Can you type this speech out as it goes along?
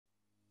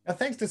Now,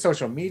 thanks to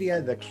social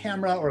media, the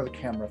camera or the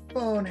camera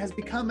phone has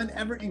become an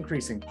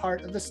ever-increasing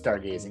part of the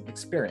stargazing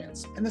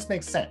experience, and this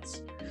makes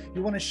sense.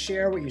 You want to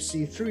share what you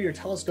see through your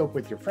telescope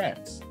with your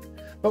friends.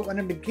 But when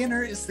a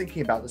beginner is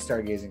thinking about the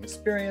stargazing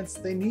experience,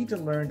 they need to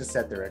learn to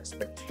set their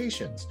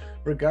expectations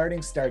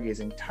regarding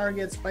stargazing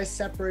targets by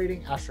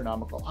separating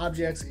astronomical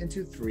objects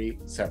into three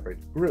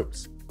separate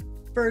groups.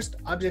 First,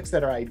 objects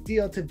that are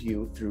ideal to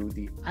view through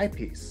the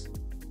eyepiece.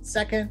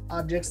 Second,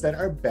 objects that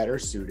are better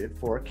suited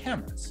for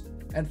cameras.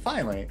 And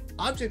finally,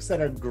 objects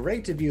that are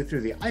great to view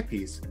through the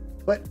eyepiece,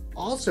 but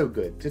also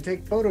good to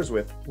take photos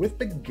with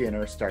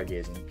beginner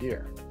stargazing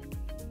gear.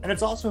 And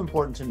it's also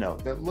important to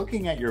note that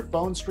looking at your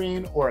phone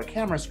screen or a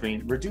camera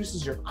screen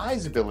reduces your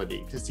eye's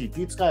ability to see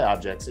deep sky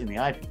objects in the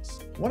eyepiece.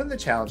 One of the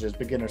challenges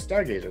beginner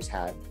stargazers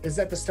have is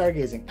that the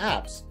stargazing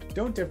apps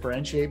don't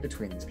differentiate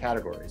between these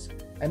categories,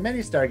 and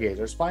many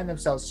stargazers find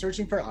themselves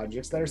searching for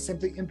objects that are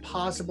simply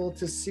impossible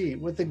to see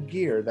with the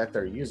gear that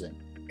they're using.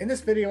 In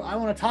this video, I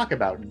want to talk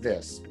about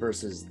this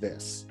versus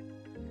this.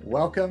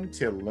 Welcome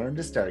to Learn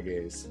to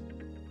Stargaze.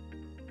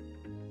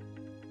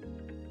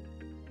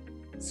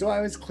 So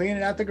I was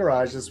cleaning out the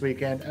garage this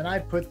weekend and I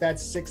put that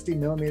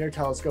 60mm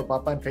telescope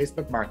up on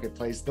Facebook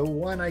Marketplace, the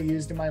one I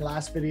used in my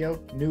last video,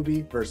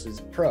 Newbie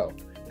versus Pro.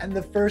 And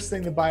the first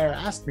thing the buyer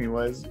asked me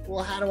was,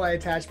 well, how do I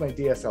attach my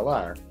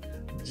DSLR?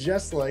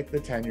 Just like the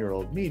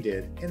 10-year-old me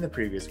did in the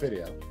previous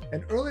video.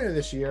 And earlier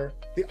this year,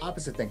 the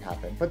opposite thing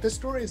happened, but this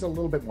story is a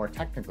little bit more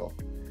technical.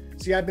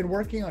 See, I've been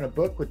working on a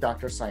book with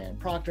Dr. Cyan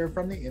Proctor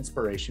from the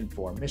Inspiration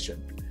 4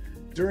 mission.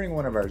 During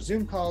one of our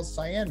Zoom calls,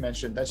 Cyan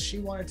mentioned that she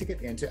wanted to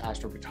get into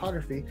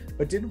astrophotography,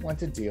 but didn't want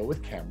to deal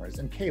with cameras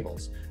and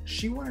cables.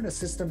 She wanted a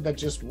system that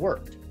just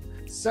worked.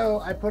 So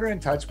I put her in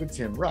touch with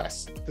Tim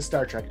Russ, the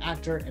Star Trek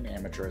actor and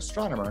amateur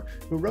astronomer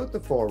who wrote the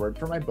foreword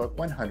for my book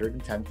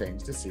 110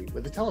 Things to See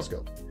with a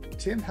Telescope.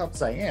 Tim helped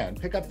Cyan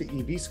pick up the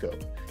EV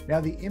scope. Now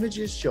the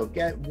images she'll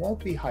get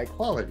won't be high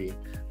quality,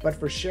 but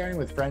for sharing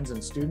with friends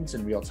and students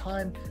in real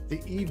time,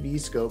 the EV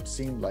scope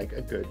seemed like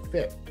a good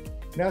fit.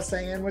 Now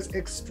Cyan was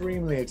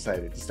extremely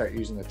excited to start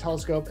using the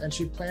telescope, and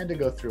she planned to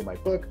go through my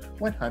book,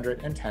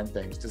 110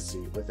 Things to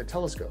See with a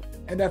Telescope.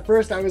 And at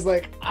first I was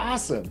like,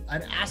 awesome,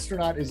 an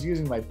astronaut is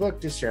using my book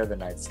to share the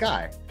night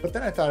sky. But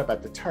then I thought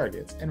about the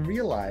targets and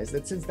realized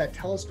that since that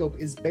telescope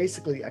is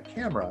basically a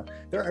camera,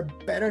 there are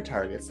better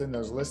targets than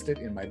those listed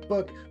in my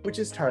book, which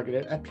is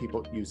targeted at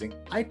people using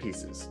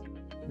eyepieces,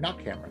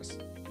 not cameras.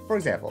 For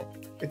example,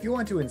 if you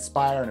want to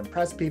inspire and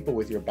impress people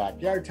with your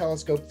backyard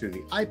telescope through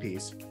the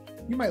eyepiece,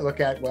 you might look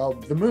at, well,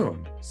 the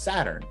Moon,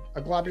 Saturn,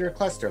 a globular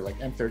cluster like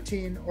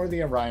M13, or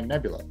the Orion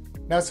Nebula.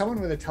 Now,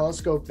 someone with a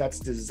telescope that's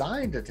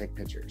designed to take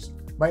pictures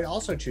might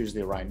also choose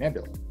the Orion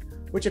Nebula,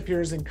 which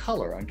appears in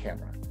color on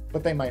camera,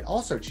 but they might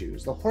also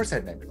choose the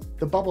Horsehead Nebula,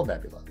 the Bubble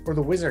Nebula, or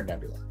the Wizard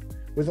Nebula.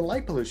 With a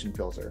light pollution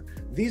filter,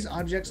 these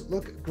objects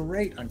look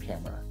great on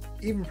camera,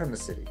 even from the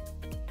city.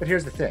 But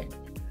here's the thing.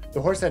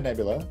 The Horsehead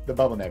Nebula, the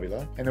Bubble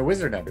Nebula, and the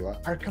Wizard Nebula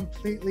are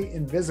completely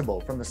invisible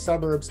from the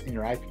suburbs in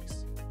your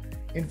eyepiece.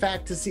 In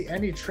fact, to see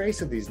any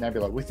trace of these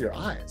nebula with your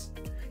eyes,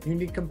 you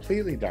need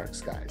completely dark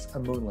skies, a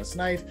moonless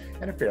night,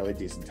 and a fairly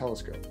decent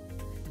telescope.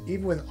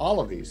 Even with all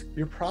of these,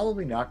 you're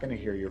probably not going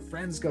to hear your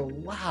friends go,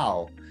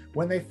 wow,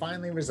 when they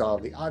finally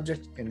resolve the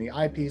object in the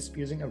eyepiece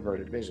using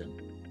averted vision.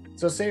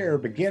 So say you're a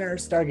beginner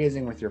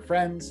stargazing with your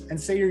friends,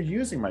 and say you're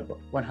using my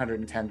book,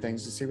 110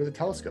 Things to See with a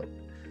Telescope.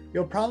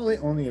 You'll probably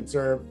only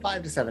observe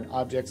 5 to 7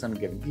 objects on a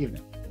given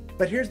evening.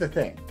 But here's the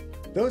thing,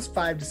 those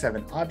 5 to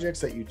 7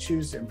 objects that you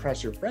choose to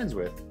impress your friends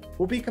with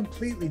will be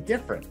completely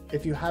different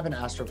if you have an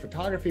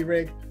astrophotography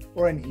rig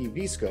or an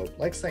EV scope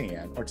like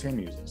Cyan or Tim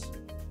uses.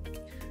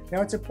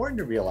 Now it's important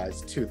to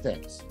realize two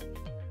things.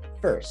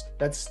 First,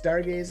 that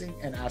stargazing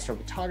and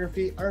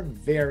astrophotography are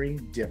very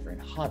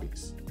different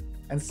hobbies.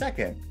 And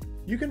second,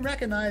 you can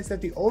recognize that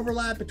the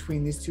overlap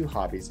between these two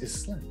hobbies is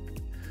slim.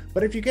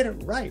 But if you get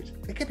it right,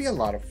 it can be a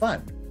lot of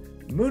fun.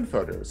 Moon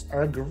photos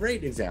are a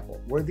great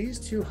example where these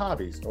two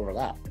hobbies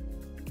overlap.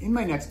 In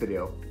my next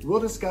video, we'll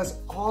discuss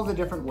all the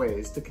different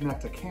ways to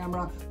connect a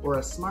camera or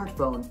a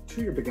smartphone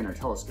to your beginner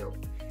telescope.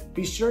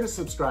 Be sure to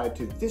subscribe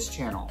to this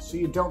channel so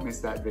you don't miss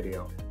that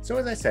video. So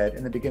as I said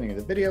in the beginning of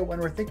the video, when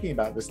we're thinking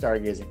about the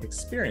stargazing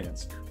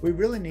experience, we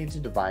really need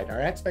to divide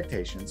our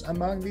expectations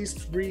among these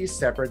three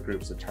separate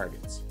groups of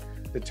targets.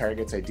 The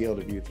targets ideal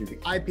to view through the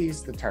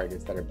eyepiece, the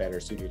targets that are better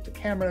suited to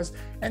cameras,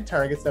 and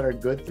targets that are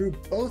good through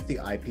both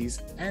the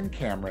eyepiece and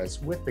cameras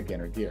with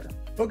beginner gear.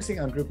 Focusing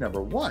on group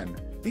number 1,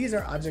 these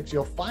are objects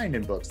you'll find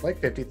in books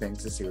like 50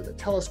 Things to See with a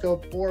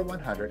Telescope or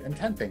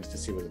 110 Things to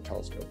See with a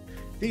Telescope.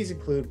 These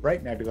include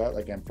bright nebula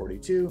like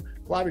M42,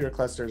 globular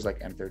clusters like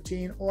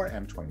M13 or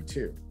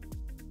M22.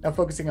 Now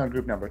focusing on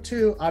group number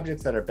 2,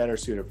 objects that are better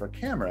suited for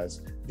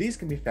cameras, these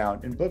can be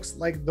found in books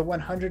like The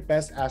 100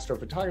 Best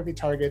Astrophotography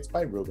Targets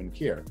by Ruben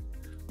Kier,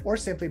 or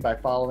simply by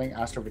following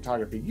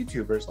astrophotography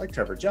YouTubers like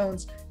Trevor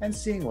Jones and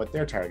seeing what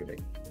they're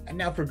targeting. And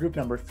now for group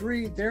number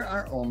 3, there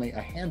are only a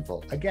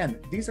handful. Again,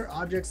 these are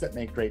objects that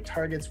make great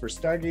targets for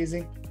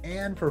stargazing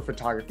and for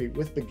photography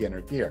with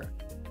beginner gear.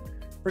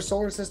 For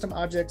solar system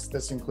objects,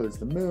 this includes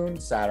the Moon,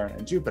 Saturn,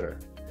 and Jupiter.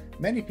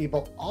 Many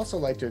people also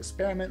like to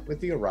experiment with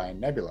the Orion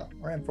Nebula,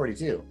 or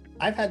M42.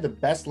 I've had the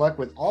best luck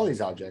with all these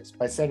objects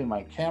by setting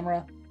my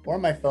camera or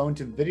my phone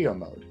to video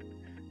mode,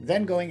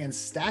 then going and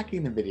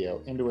stacking the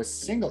video into a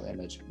single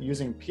image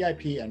using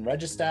PIP and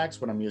Registax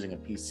when I'm using a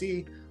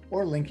PC,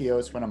 or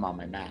Linkios when I'm on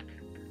my Mac.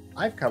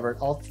 I've covered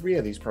all three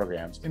of these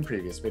programs in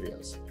previous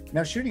videos.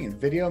 Now, shooting in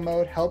video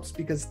mode helps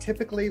because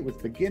typically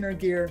with beginner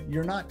gear,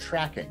 you're not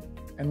tracking,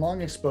 and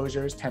long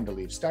exposures tend to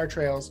leave star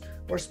trails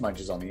or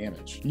smudges on the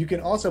image. You can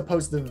also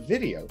post the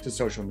video to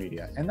social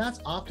media, and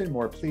that's often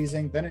more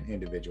pleasing than an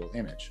individual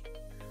image.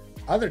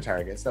 Other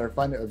targets that are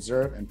fun to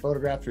observe and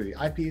photograph through the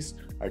eyepiece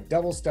are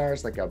double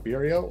stars like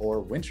Albireo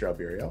or Winter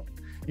Albireo.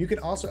 You can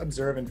also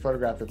observe and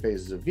photograph the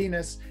phases of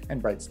Venus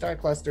and bright star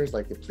clusters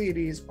like the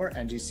Pleiades or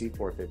NGC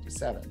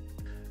 457.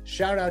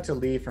 Shout out to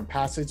Lee from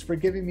Passage for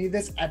giving me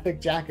this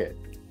epic jacket.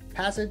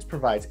 Passage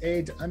provides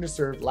aid to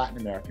underserved Latin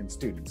American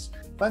students.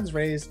 Funds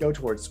raised go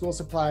towards school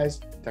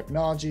supplies,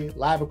 technology,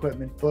 lab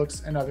equipment,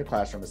 books, and other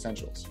classroom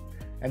essentials.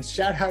 And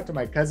shout out to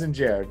my cousin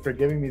Jared for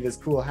giving me this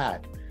cool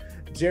hat.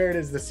 Jared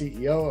is the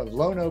CEO of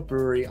Lone Oak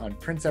Brewery on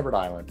Prince Edward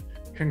Island.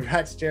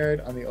 Congrats,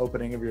 Jared, on the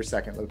opening of your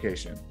second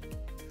location.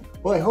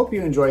 Well, I hope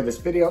you enjoyed this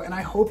video and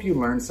I hope you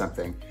learned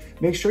something.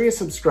 Make sure you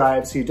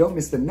subscribe so you don't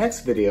miss the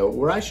next video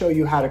where I show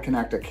you how to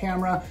connect a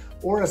camera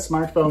or a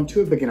smartphone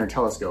to a beginner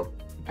telescope.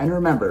 And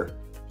remember,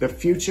 the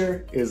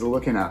future is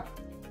looking up.